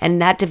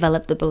 and that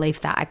developed the belief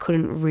that I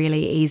couldn't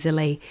really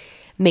easily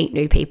meet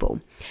new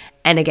people.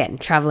 And again,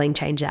 traveling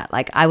changed that.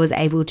 Like, I was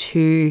able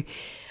to,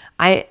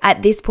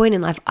 at this point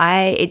in life,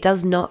 it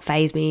does not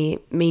faze me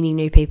meeting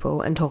new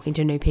people and talking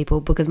to new people,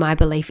 because my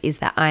belief is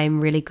that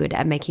I'm really good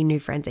at making new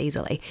friends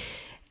easily.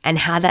 And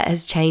how that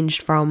has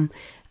changed from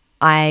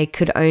I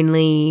could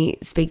only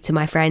speak to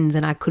my friends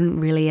and I couldn't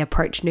really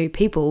approach new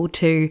people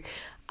to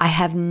I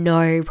have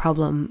no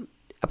problem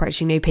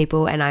approaching new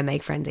people and I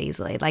make friends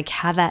easily. Like,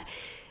 how that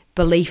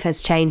belief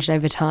has changed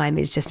over time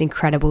is just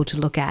incredible to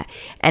look at,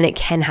 and it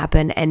can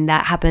happen. And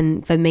that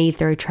happened for me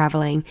through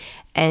traveling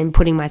and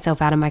putting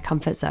myself out of my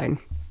comfort zone.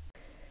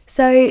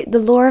 So, the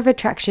law of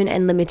attraction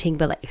and limiting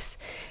beliefs.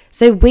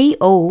 So, we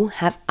all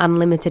have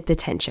unlimited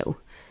potential.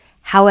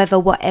 However,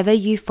 whatever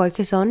you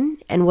focus on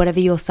and whatever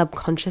your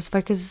subconscious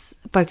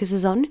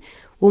focuses on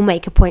will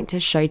make a point to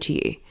show to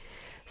you.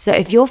 So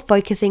if you're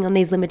focusing on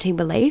these limiting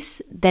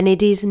beliefs, then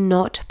it is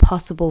not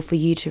possible for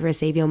you to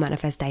receive your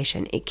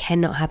manifestation. It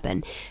cannot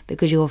happen,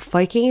 because you're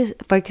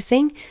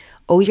focusing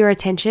all your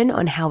attention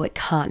on how it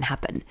can't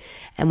happen.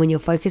 And when you're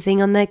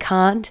focusing on the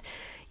can't,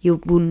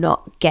 you will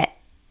not get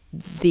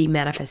the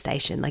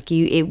manifestation.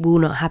 It will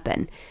not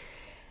happen.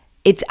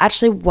 It's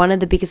actually one of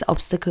the biggest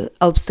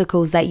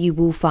obstacles that you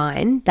will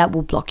find that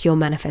will block your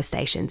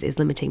manifestations is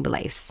limiting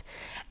beliefs.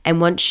 And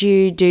once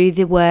you do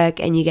the work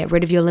and you get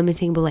rid of your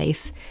limiting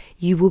beliefs,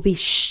 you will be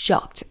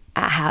shocked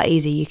at how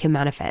easy you can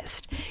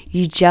manifest.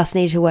 You just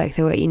need to work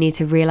through it. You need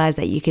to realize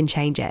that you can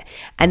change it.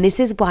 And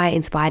this is why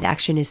inspired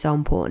action is so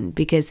important,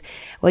 because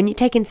when you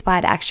take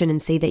inspired action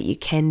and see that you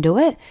can do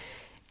it,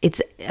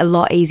 it's a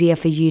lot easier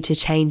for you to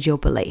change your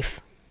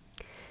belief.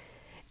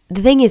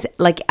 The thing is,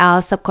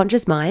 our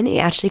subconscious mind, it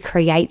actually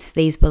creates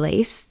these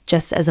beliefs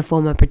just as a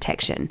form of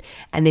protection.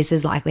 And this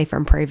is likely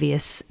from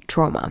previous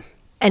trauma.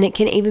 And it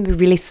can even be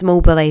really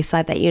small beliefs,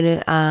 like that, you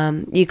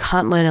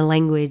can't learn a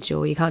language,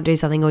 or you can't do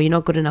something, or you're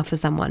not good enough for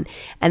someone.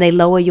 And they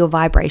lower your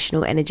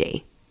vibrational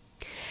energy.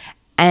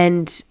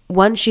 And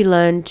once you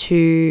learn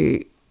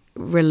to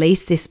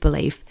release this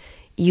belief,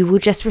 you will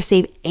just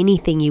receive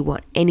anything you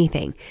want,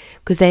 anything.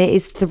 Because there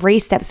is 3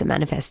 steps of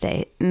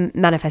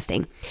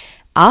manifesting.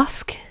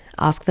 Ask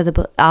for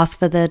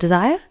the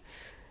desire,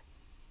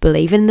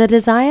 believe in the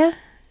desire,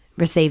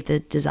 receive the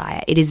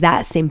desire. It is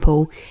that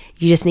simple.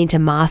 You just need to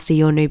master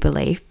your new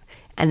belief,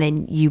 and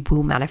then you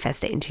will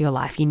manifest it into your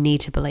life. You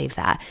need to believe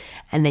that,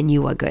 and then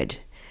you are good.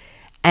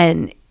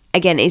 And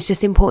again, it's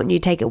just important you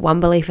take it one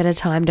belief at a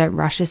time. Don't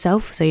rush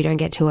yourself so you don't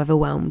get too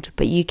overwhelmed,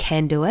 but you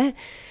can do it,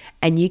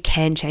 and you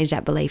can change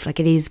that belief. It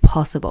is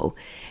possible.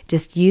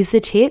 Just use the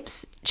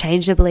tips,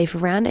 change the belief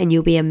around, and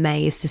you'll be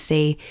amazed to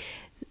see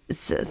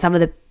some of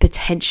the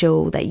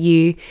potential that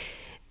you,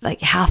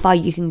 how far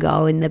you can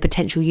go, and the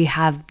potential you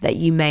have that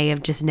you may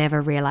have just never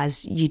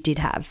realized you did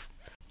have.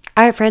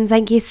 All right, friends,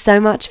 thank you so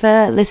much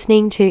for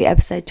listening to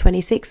episode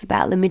 26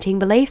 about limiting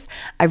beliefs.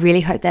 I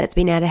really hope that it's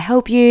been able to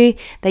help you,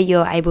 that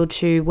you're able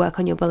to work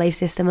on your belief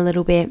system a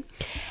little bit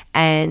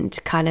and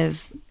kind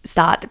of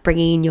start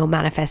bringing in your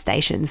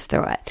manifestations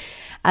through it.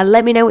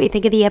 Let me know what you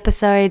think of the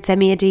episode. Send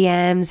me a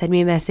DM, send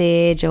me a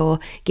message, or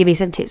give me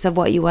some tips of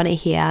what you want to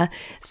hear.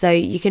 So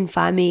you can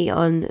find me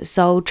on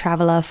Soul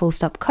Traveler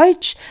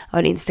 _coach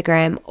on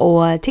Instagram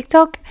or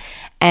TikTok,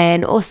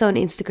 and also on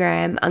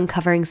Instagram,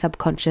 Uncovering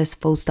Subconscious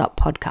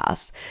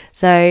 _podcast.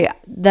 So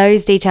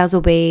those details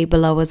will be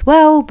below as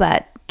well,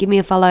 but give me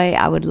a follow.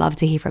 I would love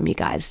to hear from you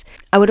guys.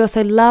 I would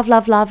also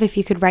love if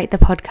you could rate the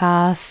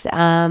podcast.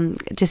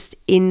 Just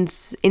in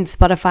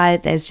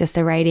Spotify, there's just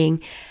a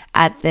rating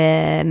at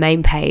the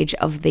main page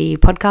of the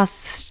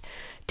podcast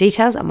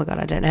details. Oh my God,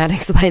 I don't know how to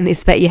explain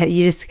this, but yeah,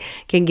 you just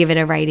can give it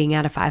a rating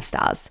out of 5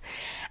 stars.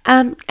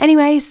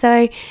 Anyway,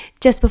 so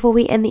just before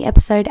we end the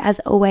episode, as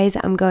always,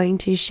 I'm going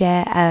to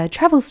share a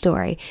travel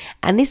story,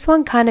 and this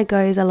one kind of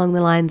goes along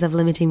the lines of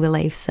limiting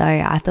beliefs, so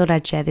I thought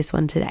I'd share this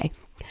one today.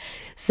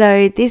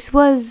 So this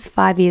was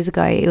 5 years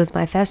ago. It was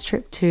my first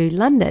trip to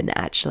London,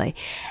 actually,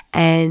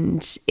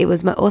 and it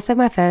was also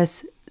my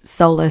first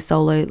solo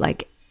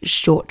like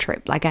short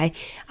trip. Like I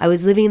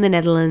was living in the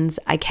Netherlands.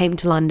 I came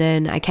to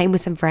London. I came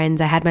with some friends.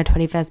 I had my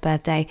 21st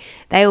birthday.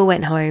 They all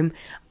went home.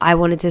 I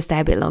wanted to stay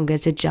a bit longer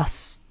to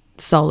just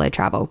solo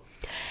travel.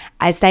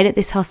 I stayed at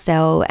this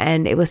hostel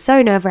and it was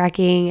so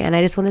nerve-wracking, and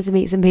I just wanted to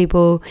meet some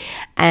people,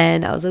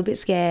 and I was a little bit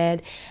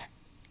scared,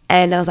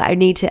 and I was like,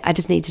 I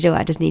just need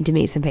to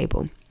meet some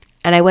people.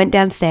 And I went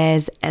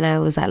downstairs and I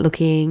was like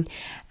looking,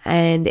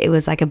 and it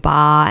was like a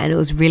bar and it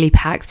was really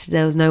packed.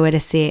 There was nowhere to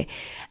sit.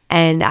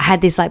 And I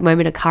had this like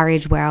moment of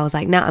courage where I was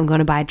like, I'm going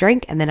to buy a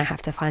drink, and then I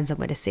have to find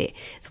somewhere to sit.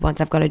 So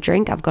once I've got a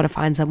drink, I've got to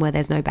find somewhere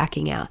there's no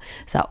backing out.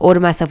 So I ordered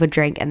myself a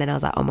drink, and then I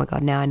was like, oh my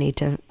God, now I need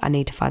to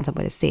find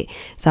somewhere to sit.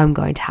 So I'm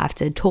going to have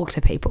to talk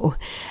to people.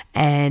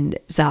 And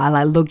so I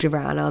like looked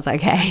around. I was like,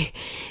 hey,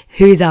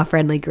 who's our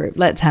friendly group?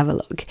 Let's have a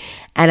look.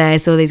 And I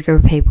saw these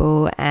group of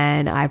people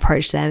and I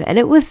approached them, and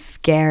it was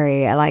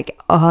scary.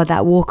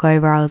 That walk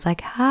over, I was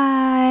like,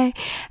 hi,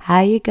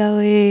 how you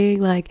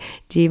going? Like,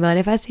 do you mind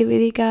if I sit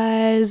with you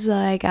guys?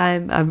 Like,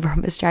 I'm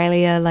from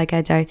Australia. Like,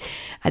 I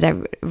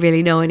don't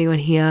really know anyone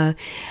here.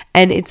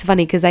 And it's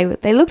funny because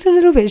they looked a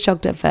little bit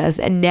shocked at first,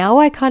 and now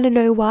I kind of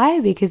know why,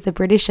 because the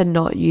British are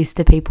not used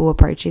to people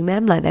approaching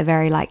them. Like, they're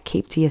very like,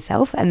 keep to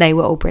yourself, and they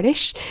were all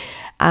British.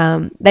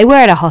 They were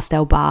at a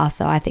hostel bar,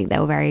 so I think they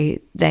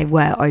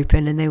were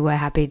open and they were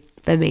happy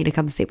for me to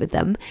come sit with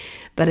them.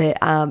 But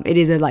it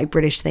is a like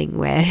British thing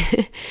where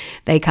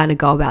they kind of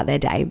go about their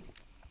day.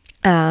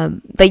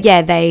 But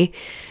yeah,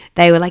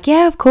 they were like,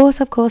 yeah, of course.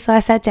 So I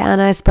sat down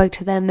and I spoke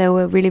to them. They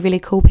were really, really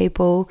cool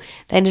people.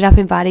 They ended up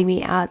inviting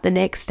me out the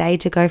next day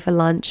to go for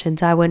lunch. And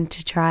so I went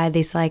to try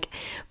this like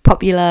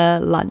popular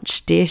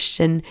lunch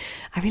dish. And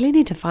I really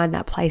need to find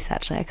that place,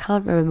 actually. I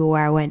can't remember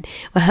where I went.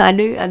 Well, I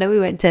know we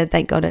went to,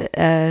 thank God,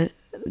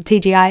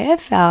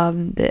 TGIF,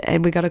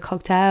 and we got a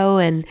cocktail.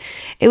 And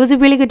it was a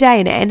really good day.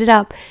 And it ended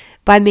up,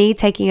 by me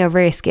taking a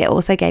risk, it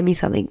also gave me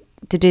something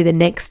to do the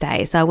next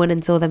day. So I went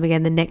and saw them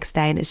again the next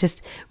day, and it's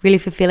just really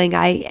fulfilling.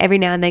 I every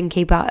now and then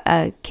keep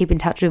in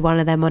touch with one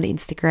of them on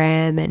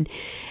Instagram, and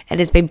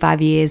it's been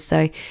 5 years.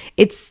 So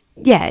it's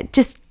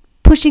just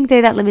pushing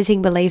through that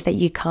limiting belief that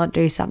you can't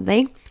do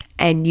something,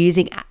 and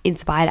using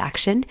inspired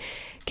action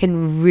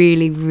can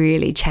really,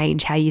 really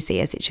change how you see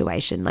a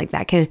situation. Like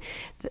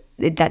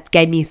that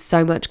gave me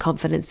so much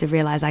confidence to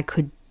realize I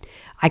could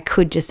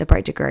just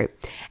approach a group.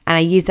 And I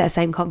used that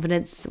same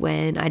confidence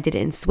when I did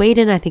it in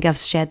Sweden. I think I've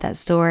shared that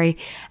story.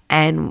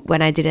 And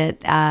when I did it,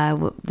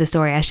 the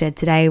story I shared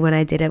today, when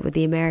I did it with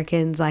the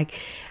Americans, like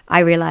I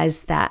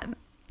realized that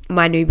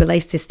my new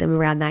belief system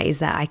around that is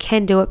that I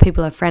can do it.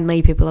 People are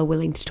friendly, people are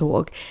willing to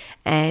talk,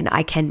 and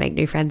I can make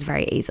new friends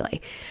very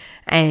easily.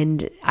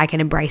 And I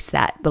can embrace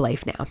that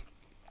belief now.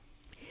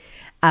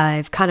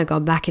 I've kind of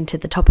gone back into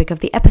the topic of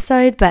the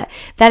episode, but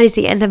that is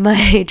the end of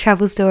my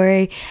travel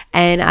story,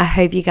 and I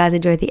hope you guys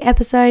enjoyed the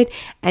episode,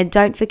 and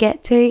don't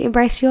forget to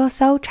embrace your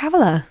soul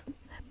traveler.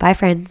 Bye,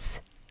 friends.